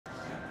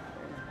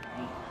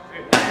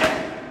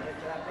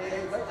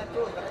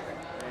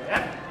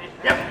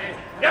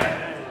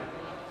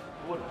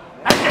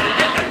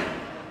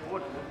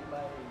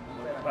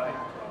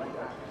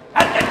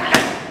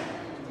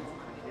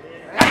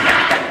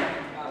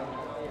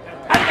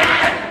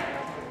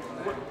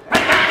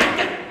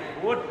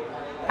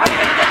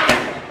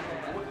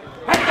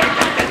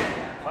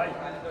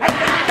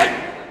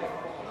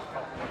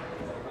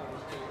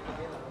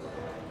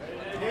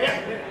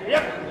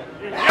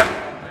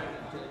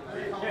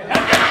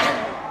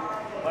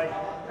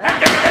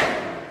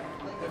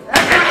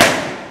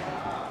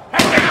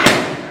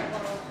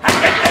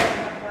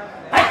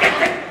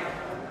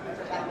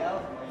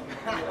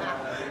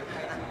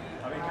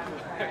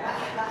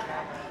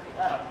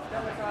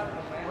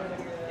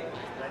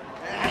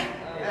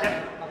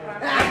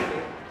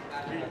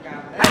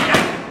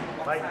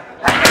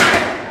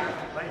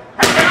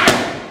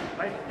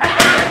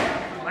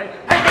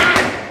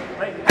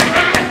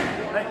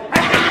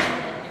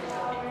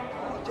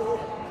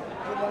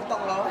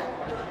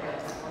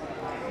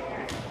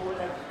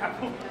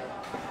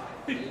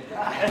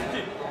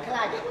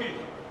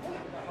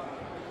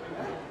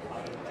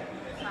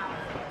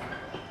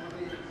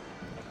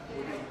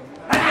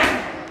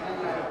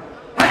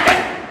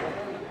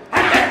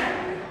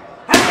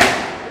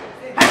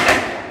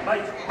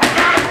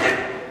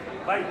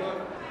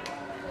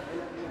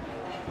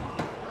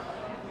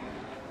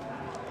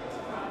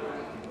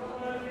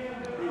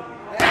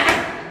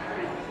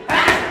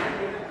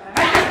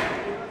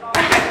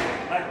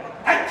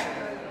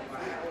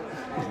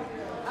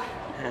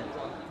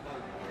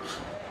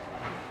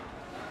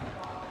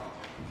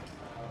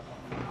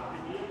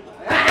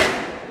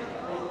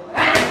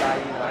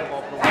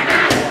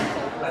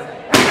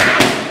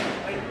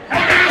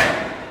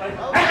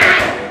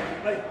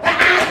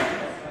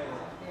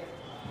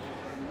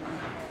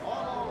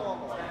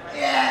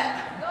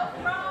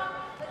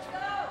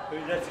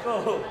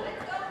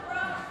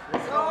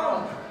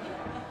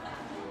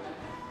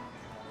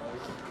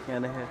Nghe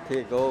này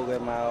thì cô cái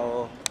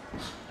màu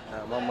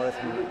bom mơ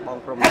bom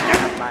prom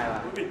bài và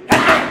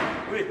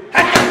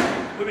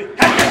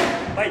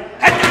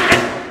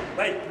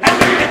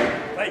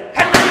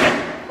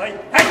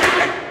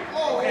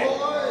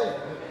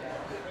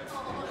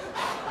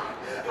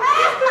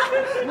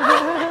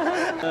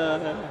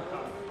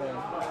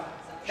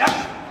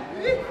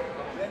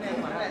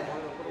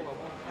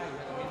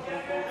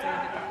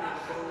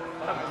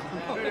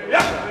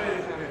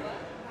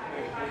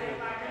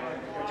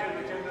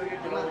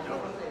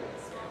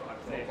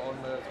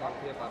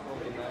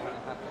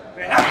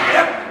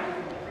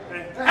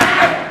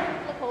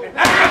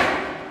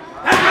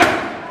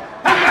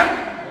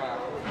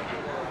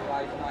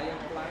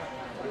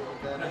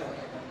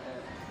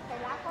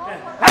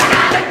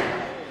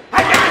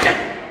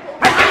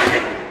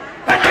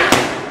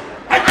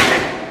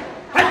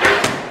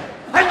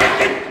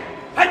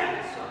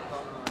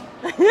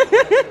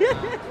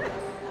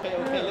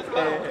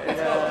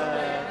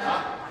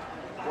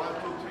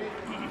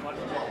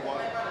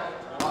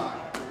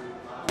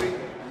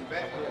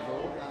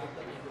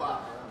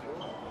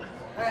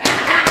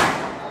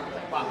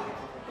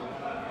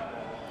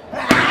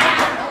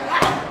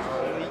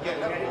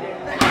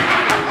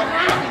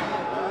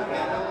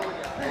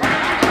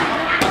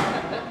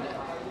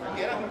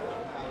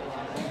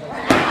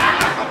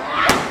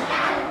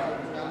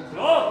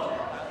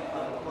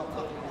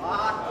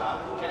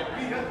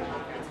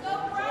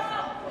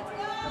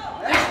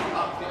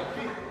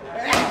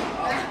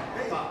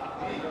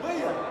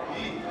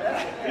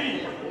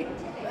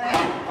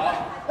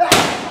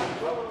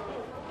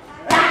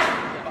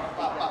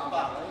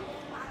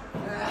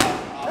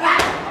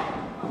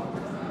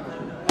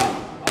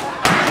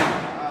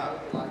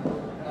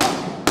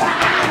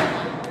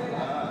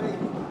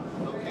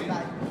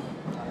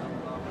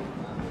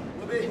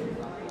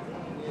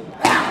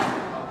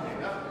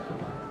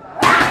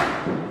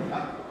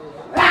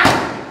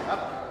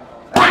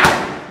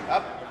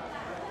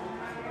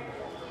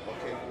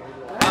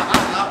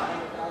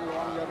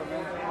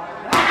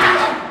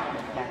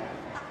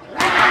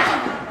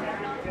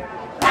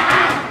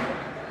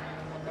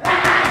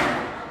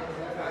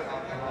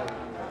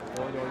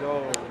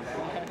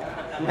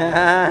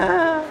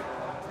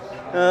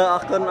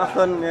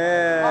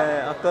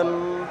ở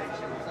con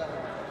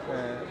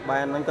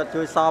bạn mình có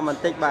chui so mình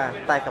tích bà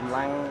tay cầm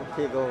lăng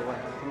thì cô và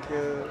không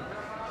chưa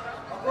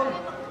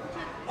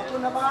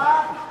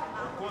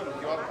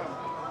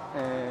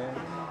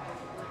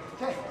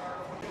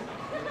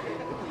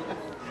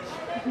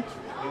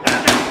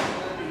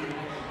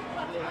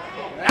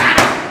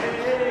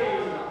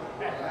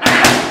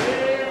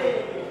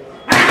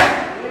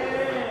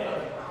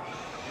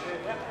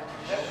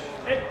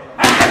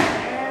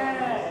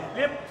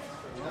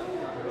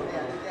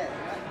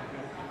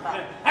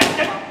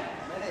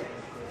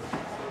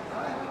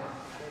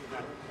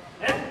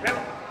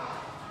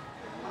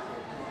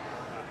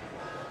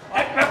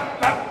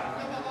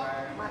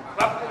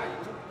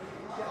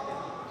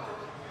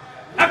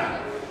Up!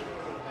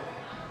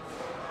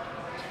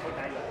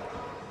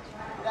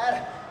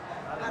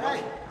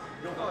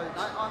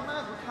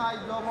 thay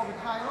vô một bị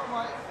thay nó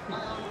vậy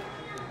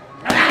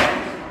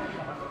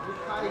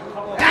thay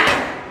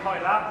khỏi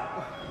lắm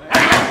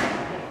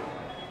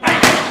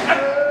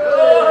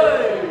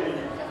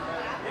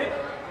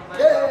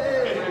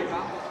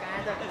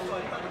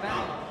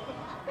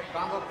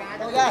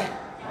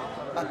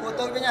bà cua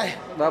tôi với nhảy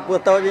bà cua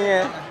tôi với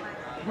nhảy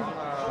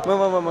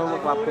mơ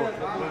bà cua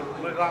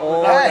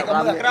ô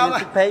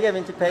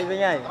mình chụp thấy với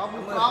nhảy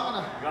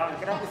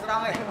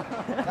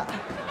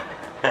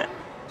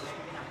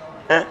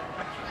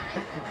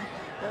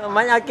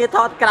mấy ai kia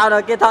thọt cào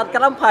rồi kia thọt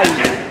cái lắm phầy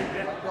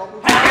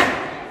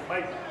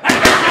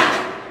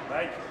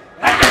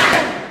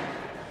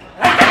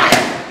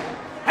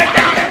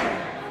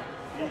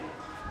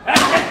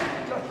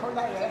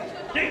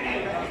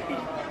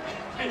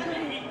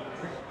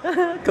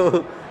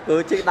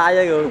cứ chiếc đai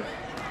vậy cứ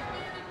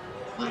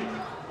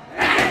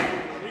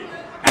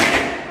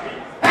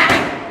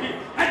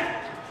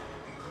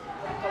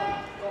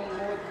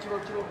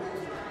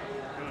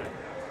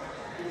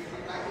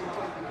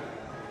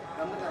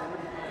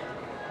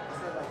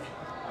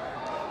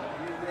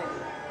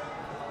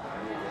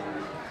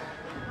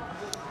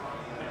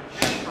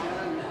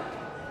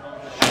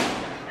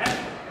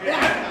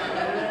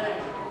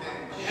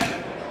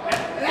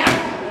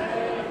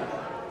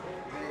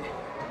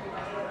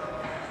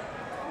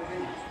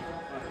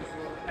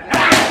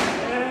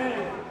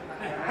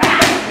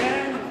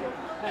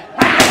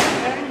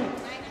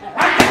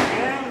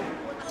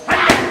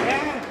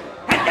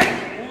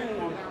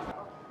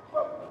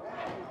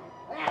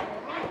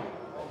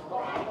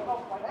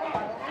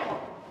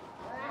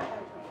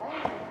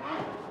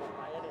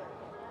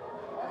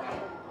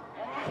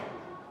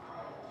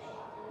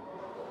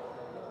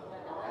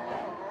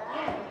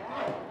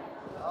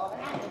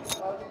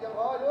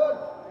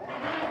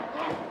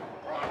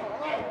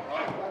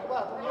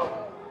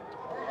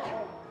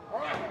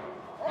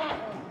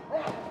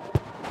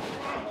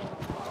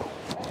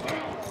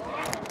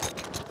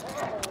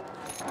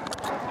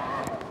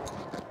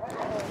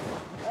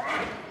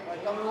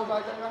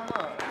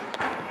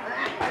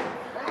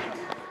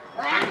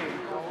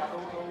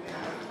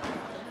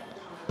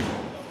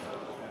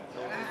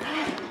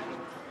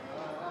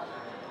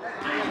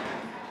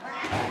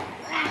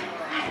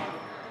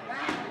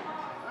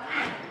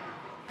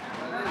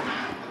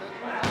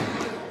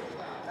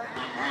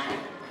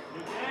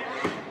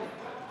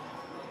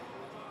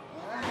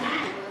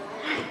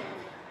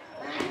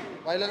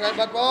Vậy lên đây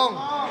bật không?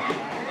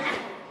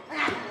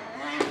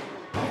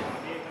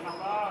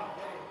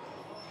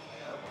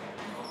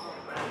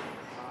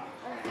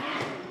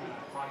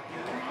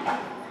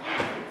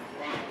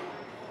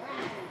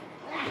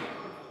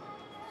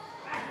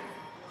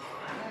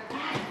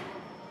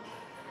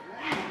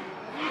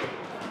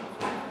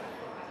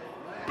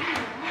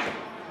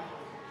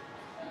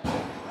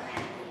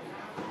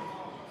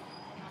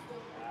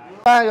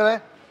 Ba rồi đấy.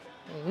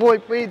 Mùi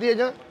pi tia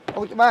chứ.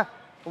 Ông chị ba.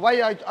 Vay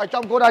ở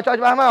trong cô đài cho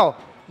chị ba nào.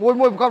 Mùi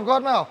một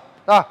con nào.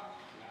 Rồi.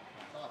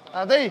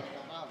 À đi.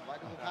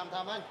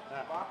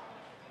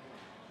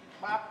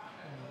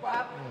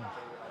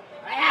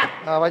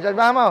 Vay cho chị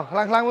ba nào.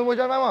 Lăng mùi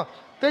cho chị ba nào.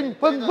 Tinh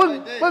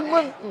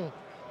vâng.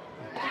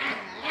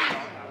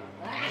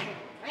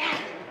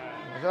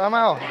 Cho ba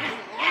nào.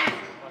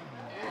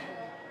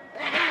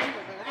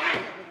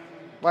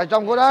 Vay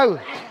trong cô đài.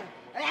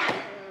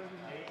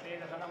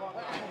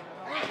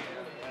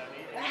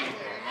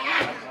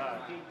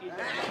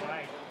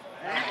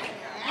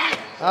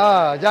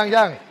 Giang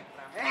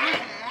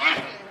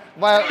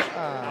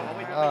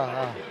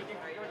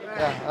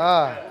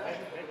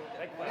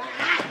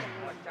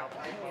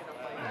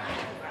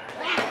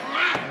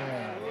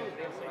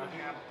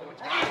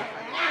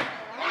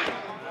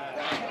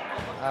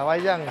và vay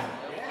giang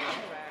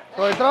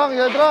rồi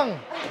trăng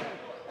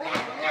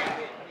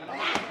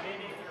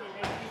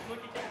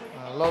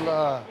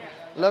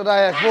lợn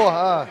đây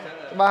vua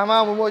ba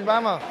mau mua ba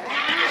mau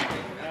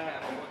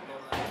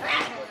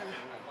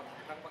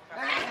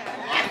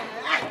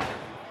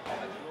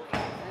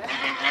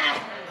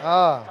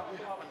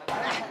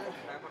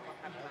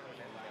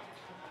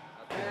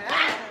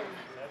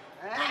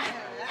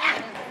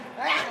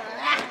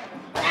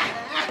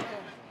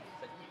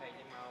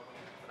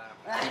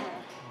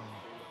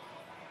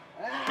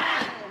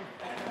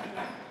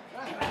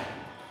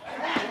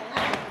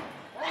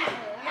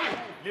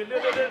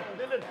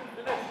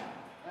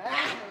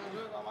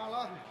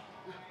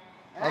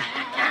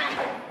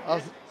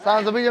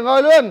sang rồi bây giờ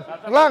ngồi luôn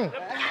lăng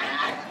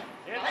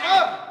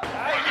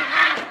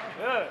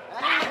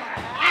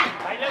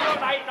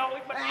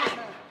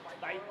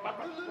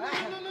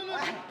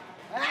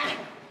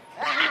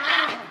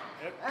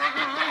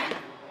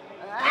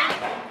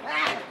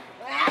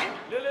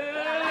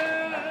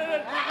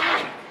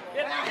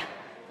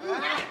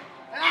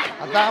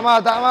tạ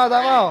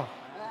vào